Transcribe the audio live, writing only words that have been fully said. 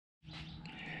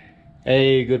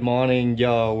Hey, good morning,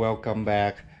 yo. Welcome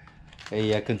back.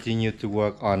 Hey, I continue to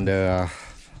work on the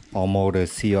almost the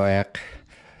CRX.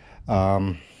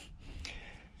 Um,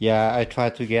 yeah, I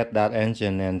try to get that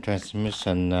engine and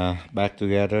transmission back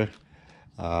together,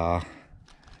 uh,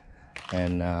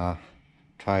 and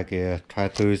try to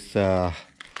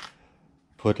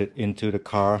put it into the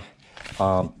car.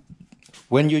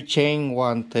 When you change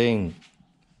one thing,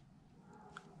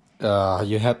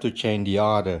 you have to change the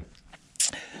other.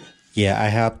 Yeah, I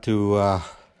have to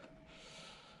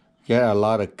get a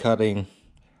lot of cutting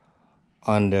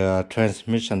on the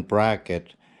transmission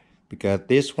bracket because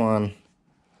this one,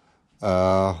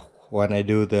 when I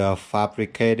do the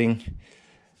fabricating,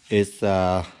 it's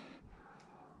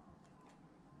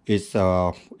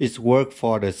it's work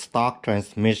for the stock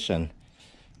transmission.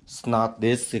 It's not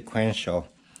this sequential,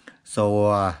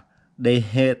 so they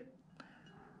hit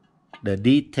the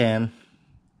D10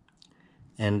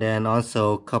 and then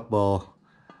also couple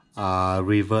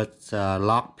reverse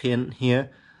lock pin here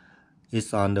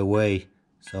is on the way,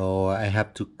 so I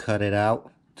have to cut it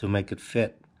out to make it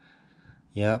fit.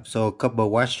 Yeah, so a couple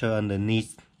washer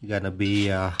underneath gonna be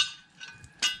the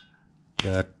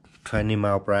 20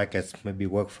 mile brackets, maybe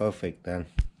work perfect then.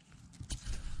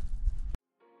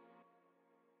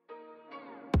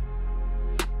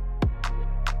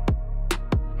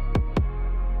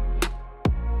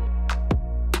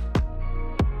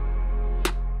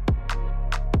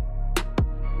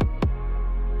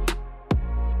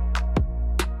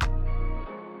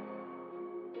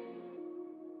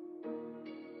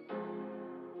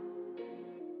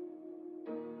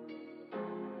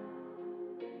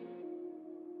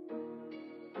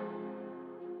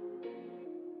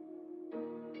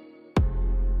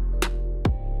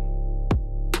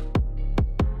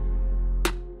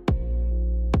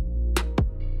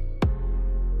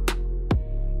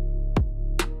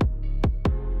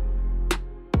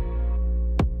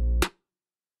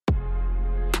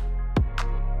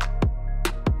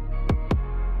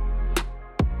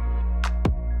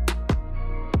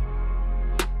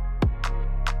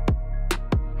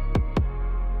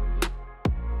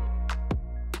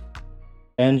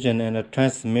 Engine and the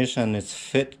transmission is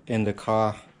fit in the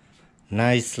car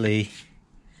nicely.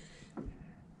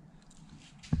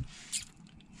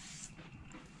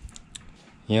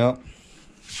 Yep,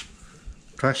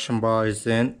 traction bar is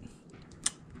in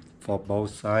for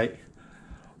both sides.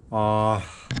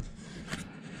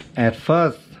 At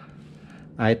first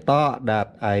I thought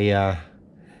that I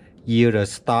use a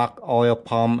stock oil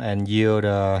pump and use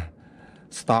a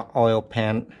stock oil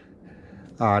pan.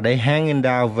 They hanging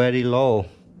down very low,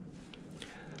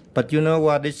 but you know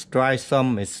what, this dry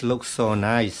sump, it looks so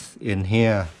nice in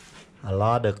here. A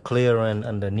lot of clearance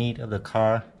underneath of the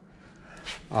car.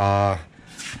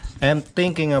 I'm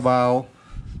thinking about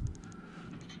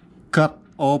cut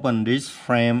open this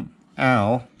frame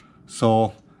out,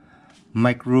 so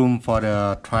make room for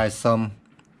the dry sump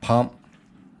pump.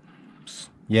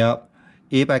 Yep,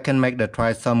 if I can make the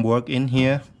dry sump work in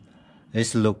here,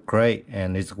 it looks great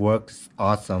and it works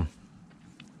awesome.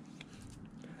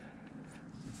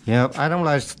 Yep, I don't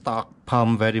like stock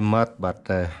pump very much, but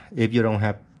if you don't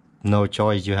have no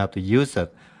choice, you have to use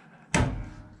it.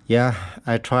 Yeah,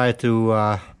 I try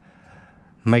to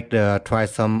make the dry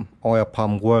sump oil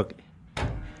pump work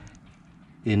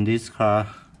in this car.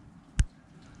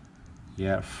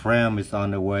 Yeah, frame is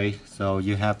on the way, so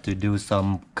you have to do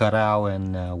some cutout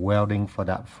and welding for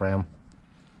that frame.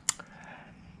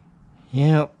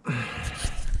 Yep.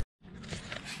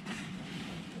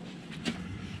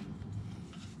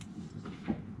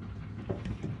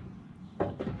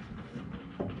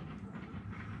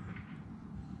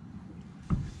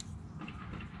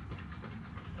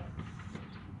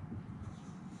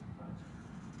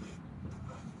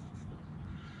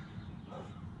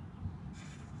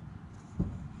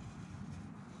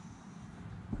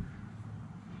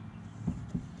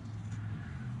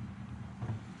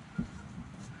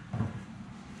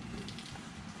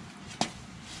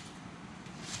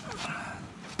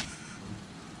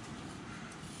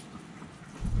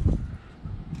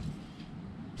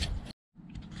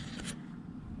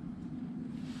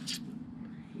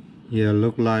 Yeah,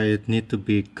 look like it need to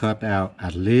be cut out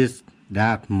at least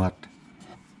that much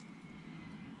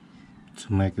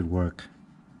to make it work.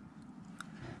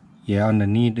 Yeah,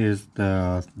 underneath is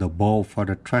the bolt for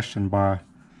the traction bar,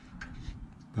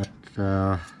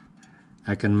 but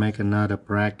I can make another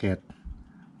bracket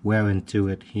well into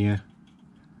it here.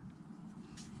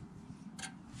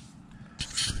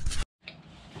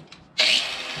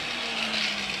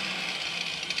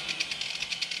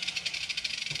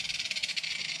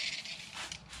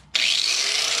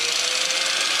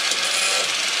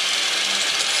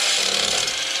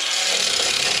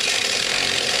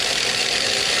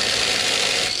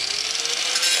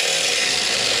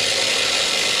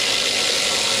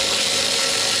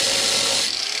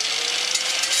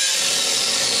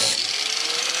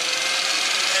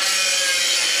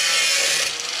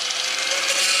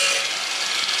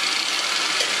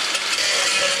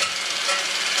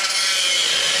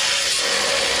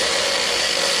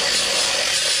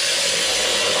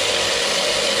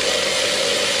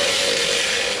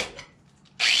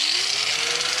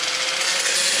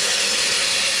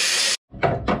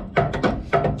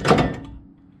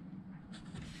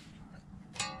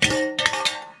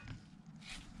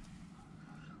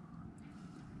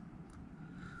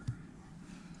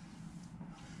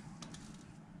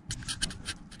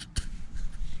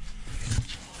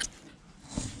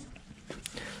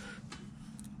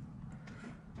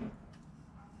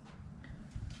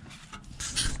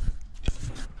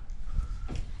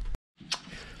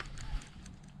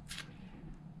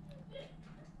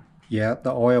 Yeah,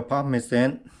 the oil pump is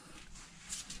in.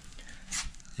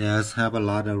 Yes, have a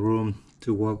lot of room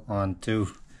to work on too.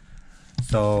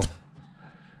 So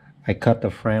I cut the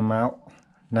frame out.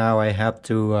 Now I have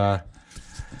to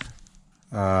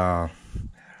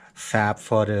fab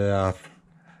for the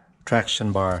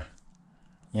traction bar.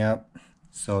 Yep.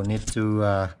 So need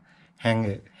to hang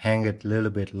it a little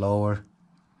bit lower.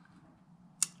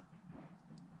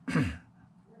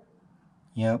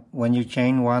 Yep. When you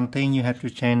change one thing, you have to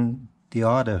change the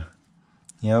other.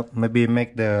 Yep. Maybe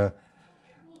make the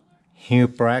heel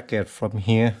bracket from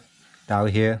here down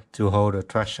here to hold the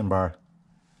traction bar.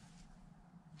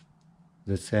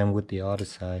 The same with the other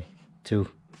side too.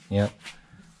 Yep.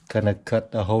 Gonna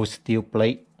cut the whole steel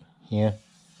plate here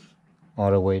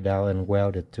all the way down and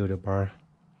weld it to the bar.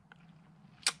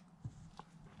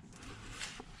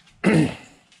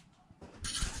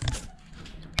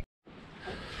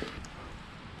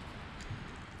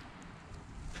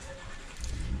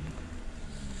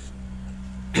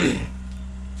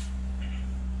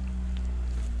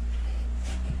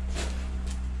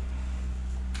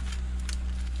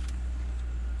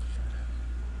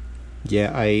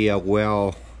 Yeah, I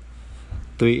weld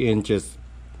 3 inches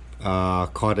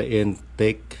quarter-inch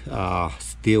thick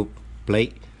steel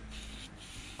plate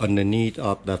underneath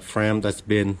of the frame that's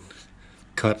been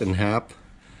cut in half,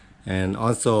 and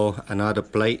also another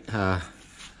plate.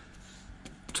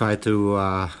 Try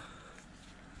to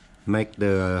make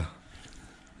the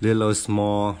little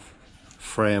small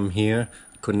frame here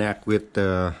connect with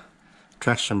the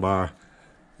traction bar.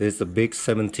 There's a big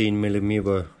 17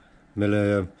 millimeter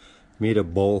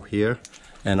bolt here,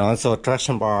 and also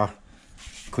traction bar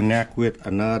connect with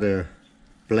another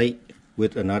plate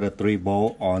with another 3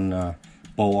 bolt on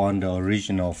the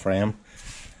original frame.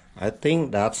 I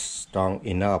think that's strong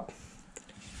enough,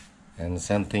 and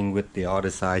same thing with the other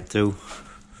side too.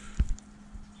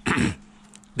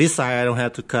 This side I don't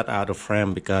have to cut out the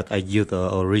frame because I use the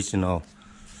original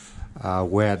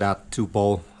where that 2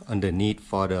 bolt underneath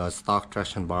for the stock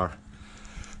traction bar.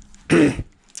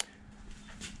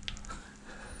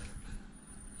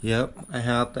 Yep, I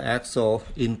have the axle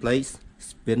in place,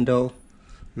 spindle,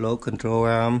 low control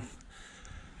arm.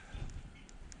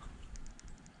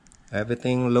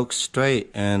 Everything looks straight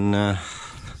and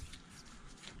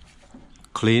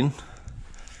clean.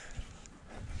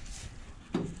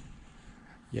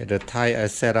 Yeah, the tire I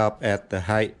set up at the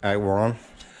height I want.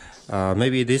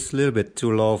 Maybe this a little bit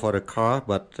too low for the car,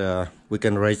 but we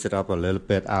can raise it up a little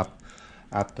bit up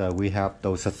after we have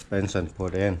those suspension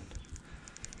put in.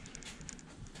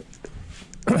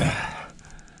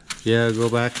 Yeah, go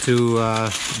back to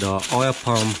the oil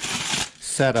pump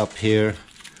setup here.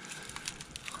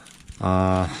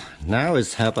 Now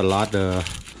it's have a lot of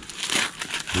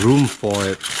room for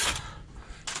it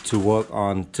to work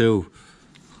on too.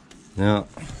 Yeah.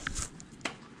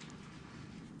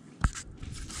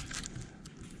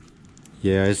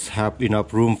 Yeah, it's have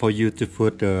enough room for you to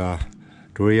put the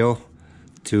drill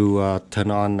to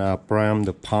turn on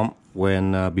the pump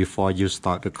when before you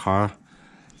start the car,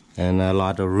 and a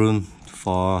lot of room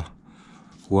for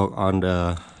work on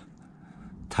the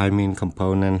timing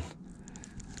component.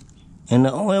 And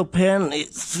the oil pan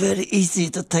is very easy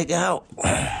to take out.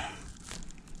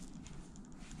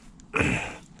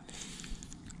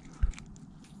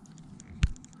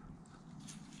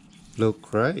 Look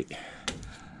great.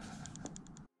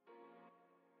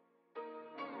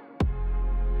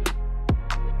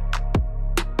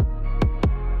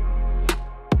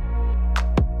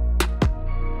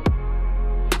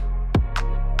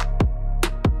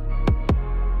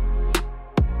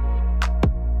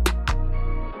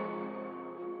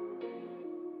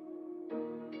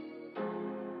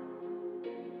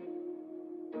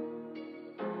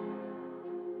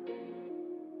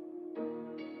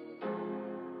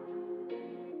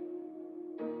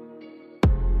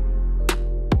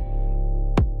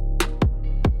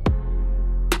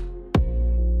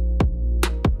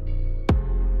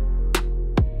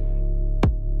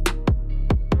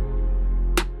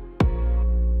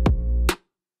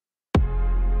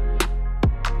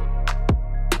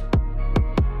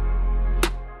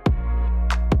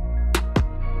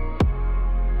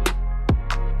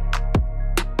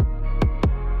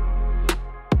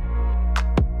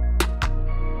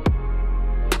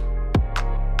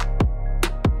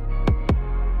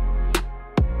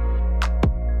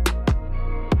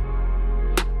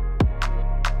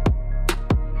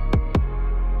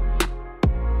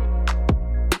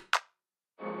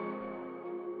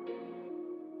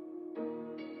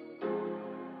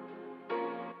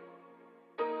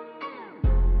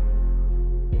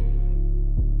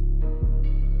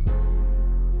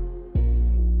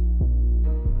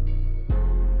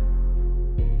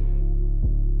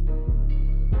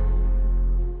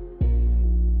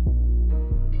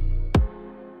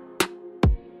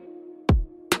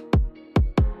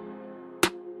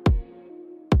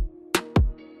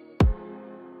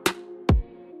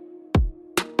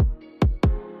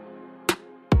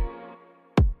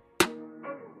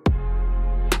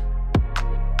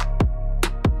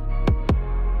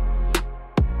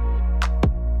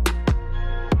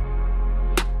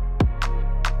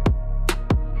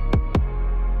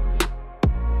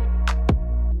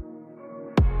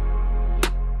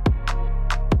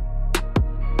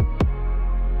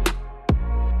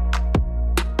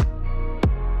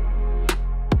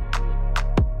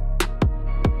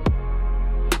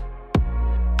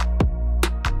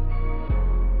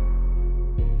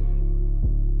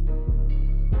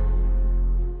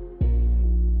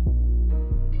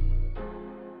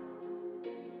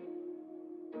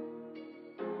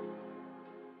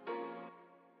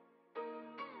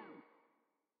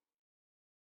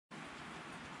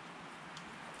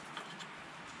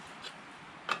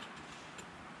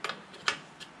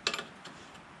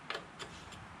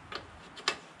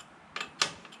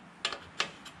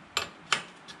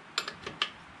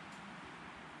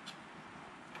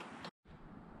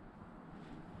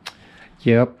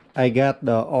 Yep, I got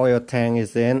the oil tank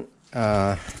is in.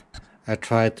 I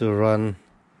tried to run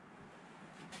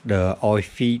the oil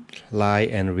feed line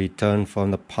and return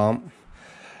from the pump,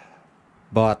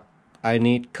 but I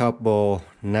need couple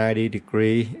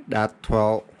 90-degree that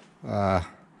 12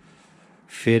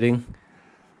 fitting.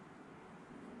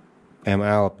 I'm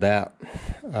out of that.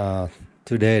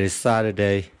 Today is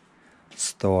Saturday,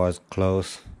 store is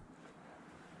closed,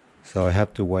 so I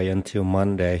have to wait until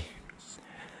Monday.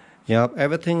 Yep,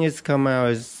 everything is come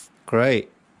out is great.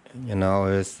 You know,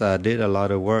 it's did a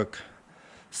lot of work.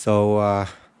 So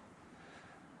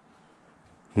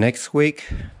next week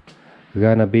we're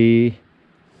gonna be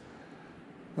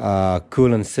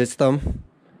coolant system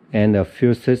and the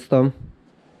fuel system,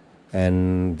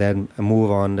 and then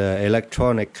move on the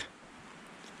electronic.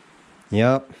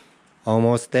 Yep,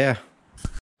 almost there.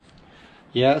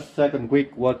 Yes, second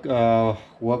week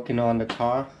working on the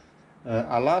car.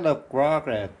 A lot of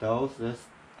progress though. There's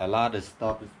a lot of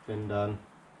stuff has been done.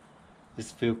 It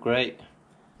feels great.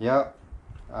 Yep.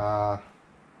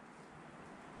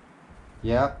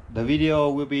 Yeah, the video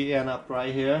will be end up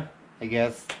right here. I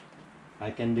guess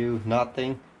I can do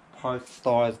nothing. Part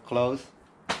store is closed,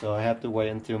 so I have to wait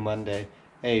until Monday.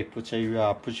 Hey,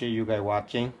 appreciate you guys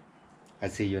watching. I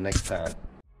see you next time.